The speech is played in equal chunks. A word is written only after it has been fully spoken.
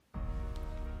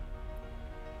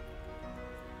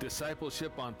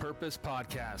Discipleship on Purpose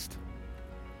podcast.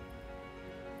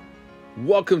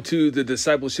 Welcome to the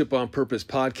Discipleship on Purpose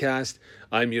podcast.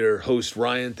 I'm your host,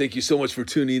 Ryan. Thank you so much for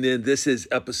tuning in. This is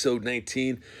episode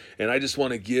 19, and I just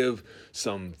want to give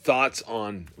some thoughts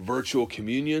on virtual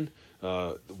communion,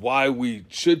 why we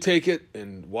should take it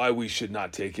and why we should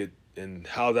not take it, and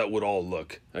how that would all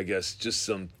look. I guess just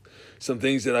some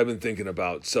things that I've been thinking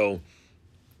about. So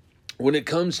when it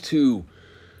comes to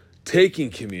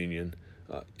taking communion,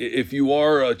 if you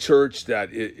are a church that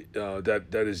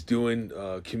is doing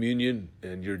communion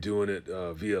and you're doing it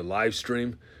via live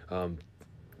stream,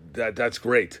 that's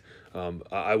great.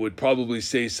 I would probably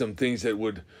say some things that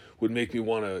would make me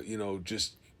want to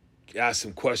just ask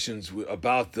some questions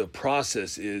about the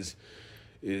process. Are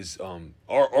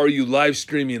you live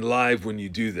streaming live when you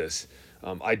do this?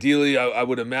 Ideally, I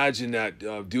would imagine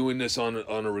that doing this on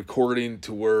a recording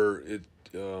to where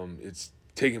it's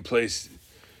taking place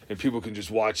and people can just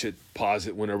watch it, pause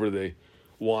it whenever they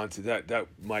want. That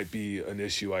might be an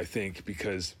issue, I think,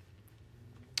 because,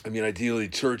 ideally,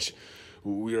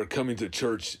 we are coming to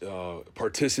church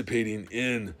participating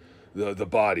in the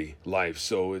body life.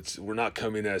 So we're not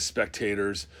coming as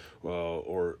spectators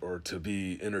or to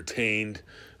be entertained.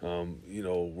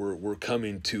 We're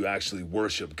coming to actually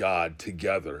worship God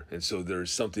together. And so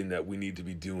there's something that we need to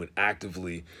be doing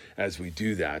actively as we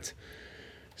do that.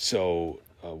 So,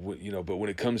 but when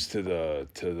it comes to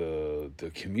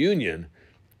the communion,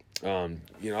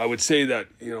 I would say that,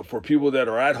 for people that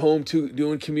are at home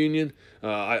doing communion,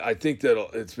 I think that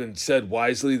it's been said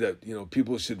wisely that,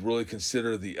 people should really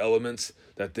consider the elements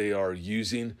that they are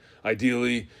using.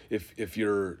 Ideally, if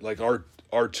you're like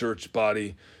our church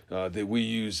body, that we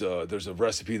use, there's a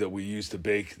recipe that we use to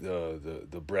bake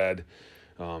the bread.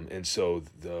 And so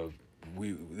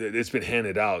it's been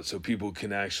handed out so people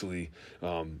can actually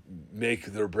make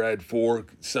their bread for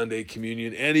Sunday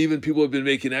communion, and even people have been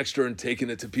making extra and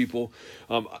taking it to people.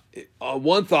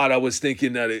 One thought I was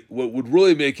thinking that what would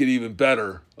really make it even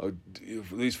better, at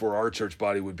least for our church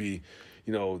body, would be,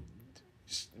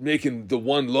 making the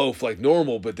one loaf like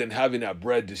normal, but then having that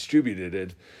bread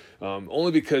distributed.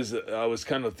 Only because I was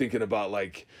kind of thinking about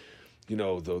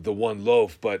the one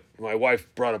loaf, but my wife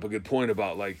brought up a good point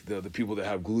about the people that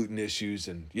have gluten issues,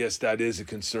 and yes, that is a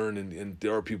concern, and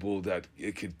there are people that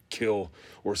it could kill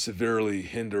or severely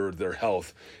hinder their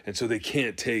health, and so they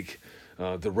can't take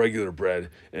the regular bread,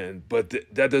 but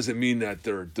that doesn't mean that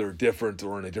they're different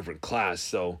or in a different class.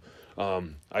 So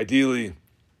ideally,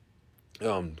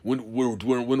 when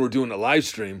we're doing a live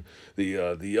stream,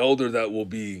 the elder that will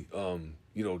be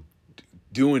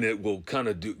doing it will kind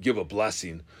of give a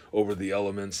blessing over the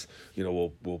elements.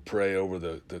 We'll pray over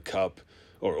the cup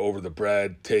or over the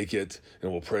bread, take it,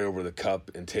 and we'll pray over the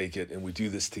cup and take it, and we do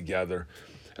this together.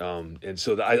 And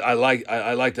so I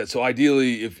like that. So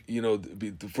ideally, if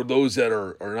for those that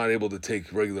are not able to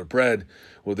take regular bread,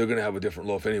 well, they're going to have a different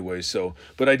loaf anyway. So,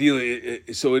 but ideally,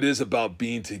 it is about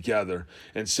being together.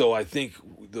 And so I think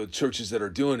the churches that are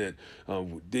doing it,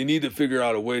 they need to figure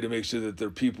out a way to make sure that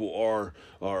their people are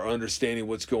understanding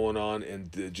what's going on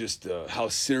and just how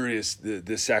serious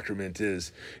this sacrament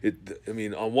is.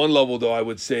 On one level, though, I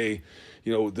would say,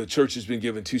 the church has been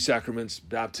given two sacraments: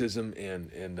 baptism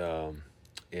and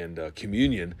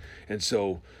communion. And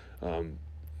so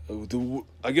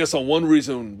I guess on one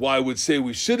reason why I would say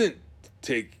we shouldn't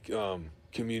take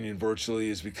communion virtually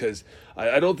is because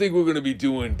I don't think we're going to be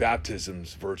doing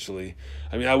baptisms virtually.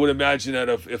 I would imagine that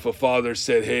if a father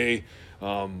said, hey,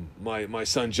 my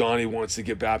son Johnny wants to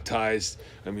get baptized.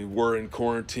 We're in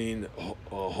quarantine,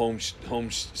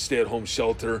 stay-at-home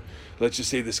shelter. Let's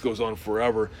just say this goes on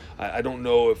forever. I don't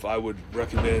know if I would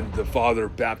recommend the father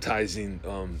baptizing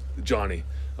Johnny,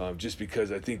 just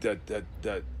because I think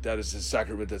that is a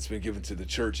sacrament that's been given to the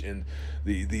church, and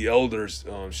the elders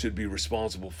should be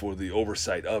responsible for the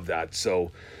oversight of that.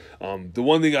 So the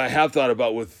one thing I have thought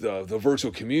about with the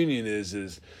virtual communion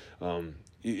is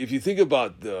if you think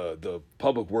about the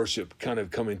public worship kind of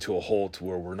coming to a halt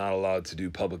where we're not allowed to do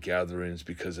public gatherings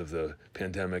because of the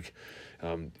pandemic,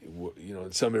 in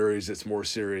some areas it's more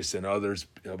serious than others,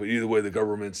 but either way, the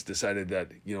government's decided that,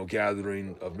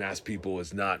 gathering of mass people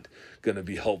is not going to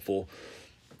be helpful.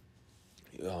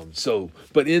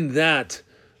 But in that,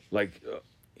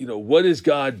 what is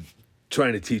God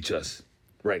trying to teach us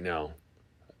right now?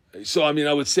 So,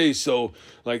 I would say,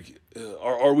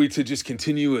 are we to just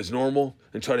continue as normal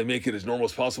and try to make it as normal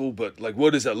as possible? But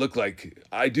what does that look like?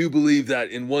 I do believe that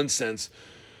in one sense,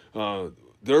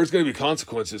 there's going to be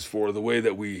consequences for the way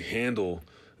that we handle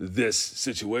this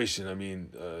situation.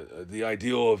 The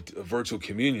ideal of virtual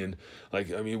communion,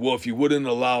 if you wouldn't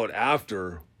allow it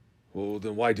after, well,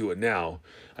 then why do it now?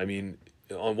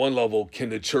 on one level, can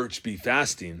the church be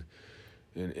fasting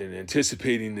and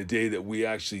anticipating the day that we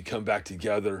actually come back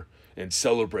together and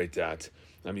celebrate that?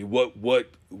 I mean,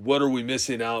 what are we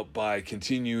missing out by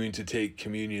continuing to take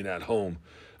communion at home?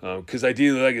 Because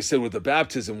ideally, like I said, with the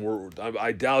baptism,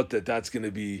 I doubt that that's going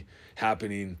to be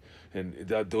happening, and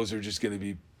that those are just going to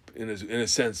be, in a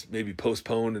sense, maybe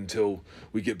postponed until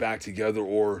we get back together,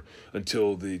 or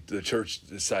until the church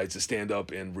decides to stand up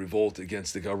and revolt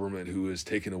against the government who has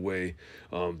taken away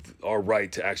our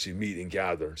right to actually meet and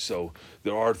gather. So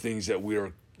there are things that we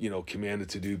are, commanded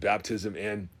to do, baptism,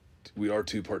 and we are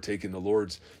to partake in the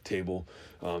Lord's table.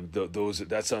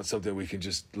 That's not something we can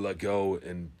just let go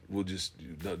and we'll just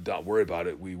not worry about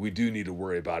it. We do need to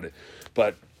worry about it.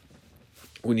 But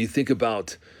when you think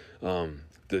about what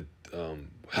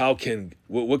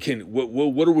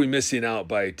are we missing out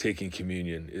by taking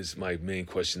communion is my main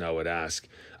question I would ask.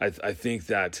 I think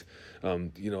that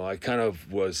I kind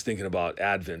of was thinking about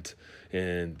Advent,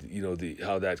 and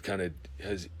how that kind of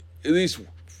has, at least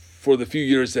for the few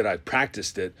years that I've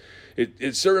practiced it,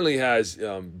 it certainly has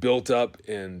built up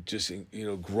and just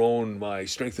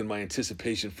strengthened my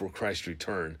anticipation for Christ's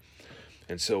return.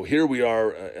 And so here we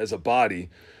are as a body.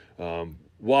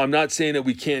 While I'm not saying that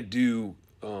we can't do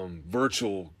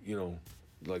virtual,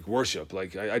 like worship,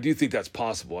 like I do think that's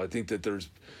possible. I think that there's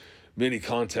many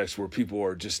contexts where people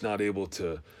are just not able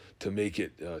to make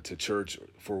it to church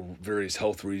for various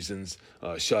health reasons,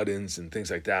 shut-ins and things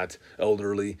like that,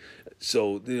 elderly.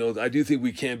 So, I do think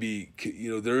we can be,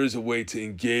 there is a way to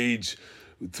engage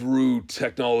through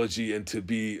technology and to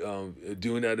be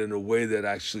doing that in a way that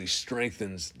actually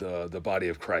strengthens the body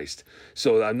of Christ.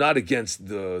 So I'm not against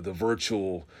the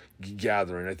virtual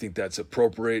gathering. I think that's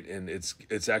appropriate, and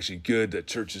it's actually good that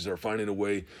churches are finding a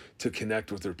way to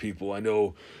connect with their people. I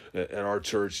know at our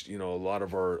church, a lot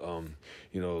of our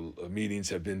meetings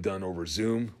have been done over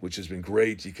Zoom, which has been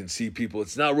great. You can see people.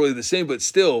 It's not really the same, but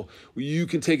still you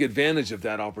can take advantage of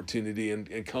that opportunity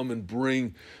and come and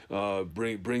bring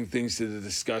things to the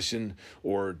discussion,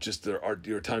 or just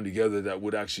your time together that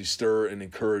would actually stir and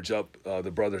encourage up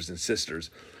the brothers and sisters.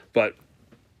 But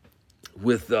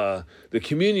with the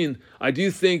communion, I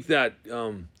do think that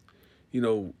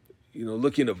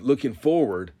looking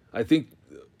forward, I think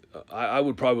I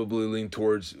would probably lean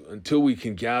towards, until we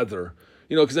can gather,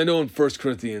 because I know in 1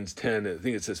 Corinthians 10, I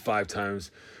think it says 5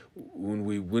 times, when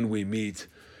we meet,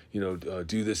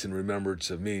 do this in remembrance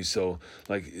of me. So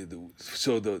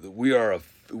we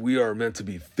are meant to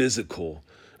be physical.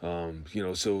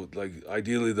 So like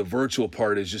ideally the virtual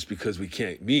part is just because we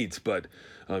can't meet, but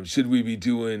should we be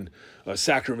doing a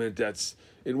sacrament that's,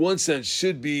 in one sense,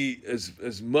 should be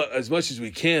as much as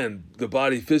we can, the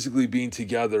body physically being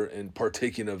together and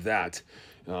partaking of that.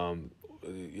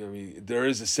 There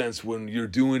is a sense when you're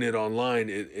doing it online,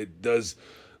 it does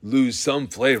lose some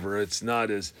flavor. It's not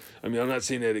as, I'm not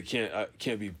saying that it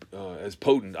can't be as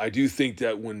potent. I do think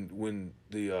that when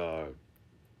the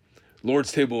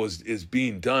Lord's table is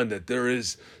being done, that there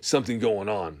is something going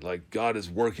on. Like God is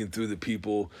working through the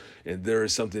people, and there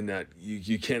is something that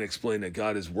you can't explain, that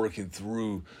God is working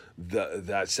through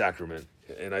that sacrament.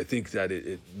 And I think that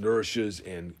it nourishes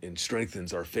and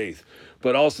strengthens our faith.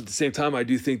 But also at the same time, I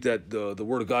do think that the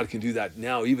Word of God can do that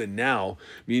now, even now,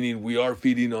 meaning we are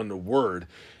feeding on the Word.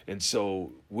 And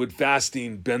so would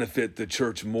fasting benefit the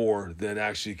church more than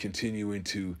actually continuing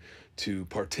to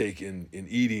partake in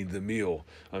eating the meal?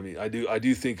 I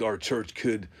do think our church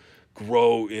could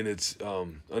grow in its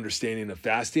understanding of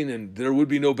fasting, and there would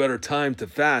be no better time to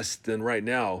fast than right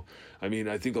now.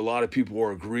 I think a lot of people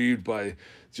are aggrieved by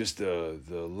just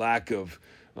the lack of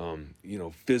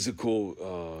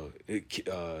physical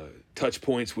touch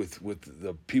points with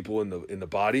the people in the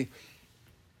body.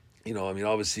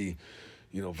 Obviously,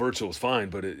 virtual is fine,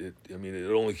 but it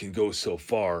only can go so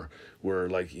far, where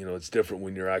it's different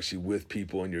when you're actually with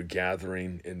people and you're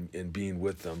gathering and being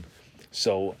with them.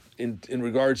 So in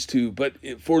regards to,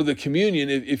 for the communion,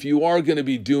 if you are going to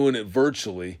be doing it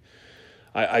virtually,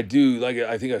 I do,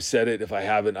 I think I've said it, if I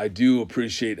haven't, I do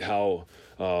appreciate how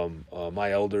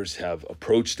my elders have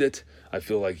approached it. I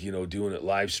feel like, doing it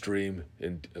live stream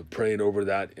and praying over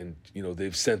that, and,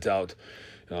 they've sent out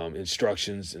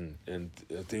instructions and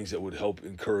things that would help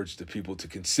encourage the people to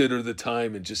consider the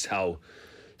time and just how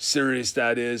serious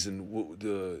that is, and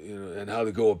and how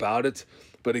to go about it.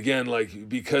 But again,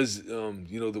 because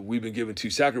that we've been given 2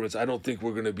 sacraments, I don't think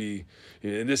we're going to be,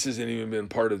 and this hasn't even been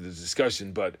part of the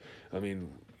discussion, but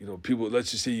people,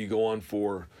 let's just say you go on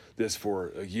for this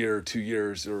for a year, 2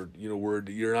 years, or where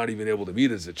you're not even able to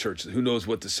meet as a church. Who knows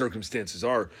what the circumstances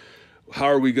are? How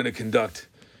are we going to conduct?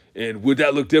 And would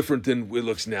that look different than it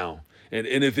looks now? And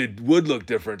if it would look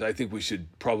different, I think we should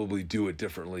probably do it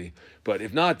differently. But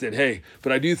if not, then hey.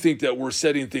 But I do think that we're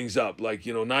setting things up. Like,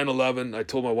 9/11, I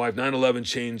told my wife 9/11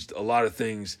 changed a lot of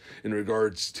things in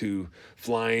regards to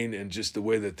flying and just the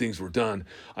way that things were done.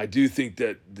 I do think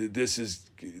that this is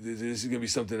going to be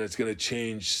something that's going to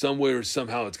change some way or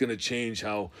somehow. It's going to change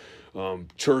how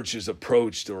church is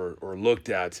approached or looked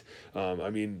at.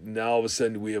 Now all of a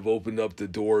sudden we have opened up the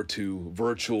door to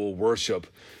virtual worship,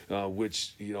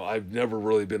 which I've never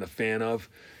really been a fan of.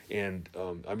 And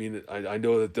I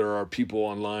know that there are people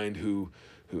online who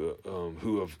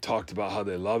have talked about how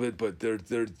they love it, but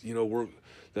there's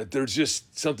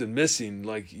just something missing.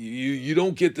 Like you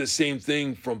don't get the same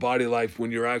thing from Body Life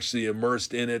when you're actually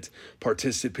immersed in it,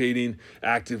 participating,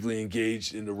 actively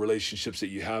engaged in the relationships that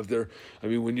you have there.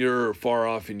 When you're far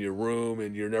off in your room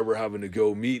and you're never having to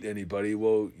go meet anybody,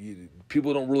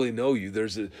 people don't really know you.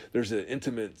 There's an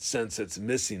intimate sense that's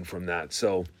missing from that.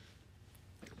 So,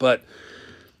 but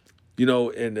but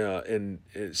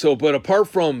apart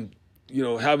from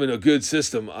having a good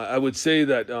system, I would say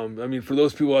that, for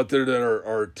those people out there that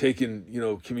are taking,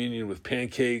 communion with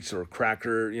pancakes or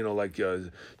cracker, like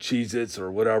Cheez-Its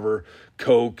or whatever,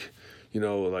 Coke,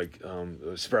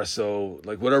 espresso,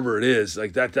 like whatever it is,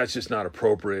 like that's just not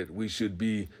appropriate. We should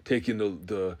be taking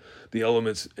the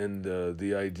elements and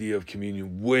the idea of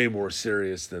communion way more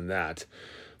serious than that.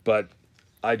 But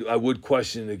I would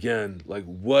question again, like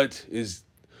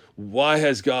why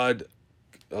has God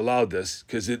allowed this?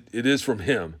 Because it is from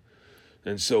him.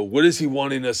 And so what is he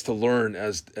wanting us to learn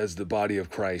as the body of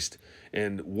Christ?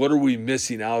 And what are we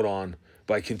missing out on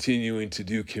by continuing to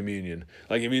do communion?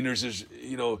 There's this,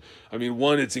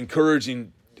 one, it's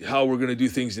encouraging how we're going to do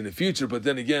things in the future. But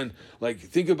then again,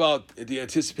 think about the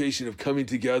anticipation of coming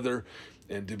together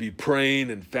and to be praying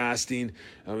and fasting.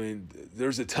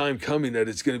 There's a time coming that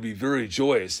it's going to be very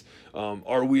joyous.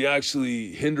 Are we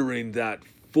actually hindering that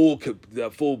full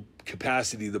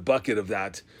capacity, the bucket of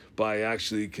that, by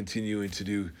actually continuing to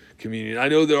do communion? I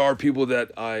know there are people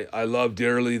that I love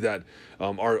dearly that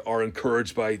are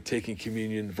encouraged by taking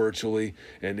communion virtually,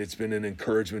 and it's been an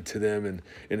encouragement to them, and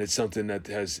it's something that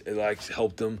has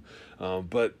helped them.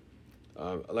 But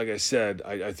like I said,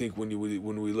 I think when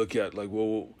we look at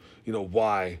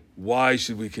why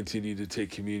should we continue to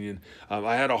take communion?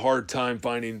 I had a hard time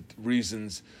finding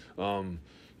reasons.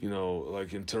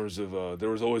 In terms of, there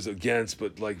was always against,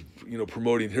 but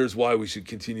promoting, here's why we should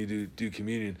continue to do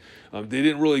communion. They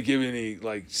didn't really give any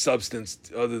substance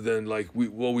other than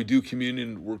we do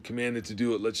communion, we're commanded to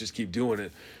do it, let's just keep doing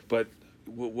it. But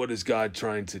what is God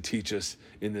trying to teach us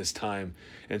in this time?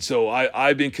 And so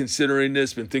I've been considering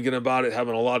this, been thinking about it,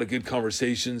 having a lot of good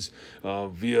conversations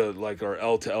via our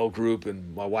L to L group,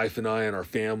 and my wife and I and our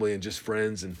family and just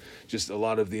friends, and just a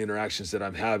lot of the interactions that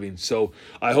I'm having. So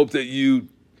I hope that you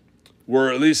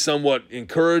were at least somewhat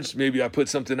encouraged. Maybe I put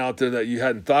something out there that you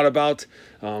hadn't thought about,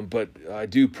 but I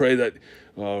do pray that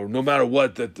no matter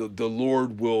what, that the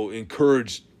Lord will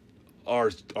encourage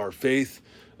our faith,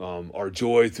 our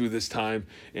joy through this time,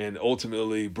 and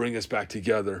ultimately bring us back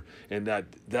together. And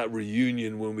that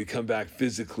reunion, when we come back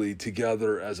physically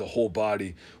together as a whole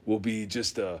body, will be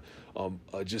just a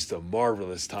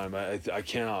marvelous time. I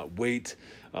cannot wait.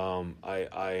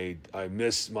 I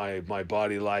miss my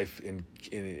Body Life in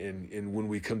when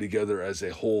we come together as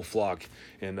a whole flock,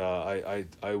 and I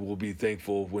will be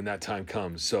thankful when that time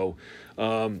comes. So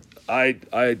I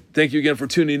thank you again for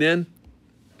tuning in,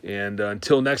 and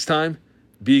until next time,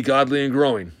 be godly and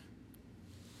growing.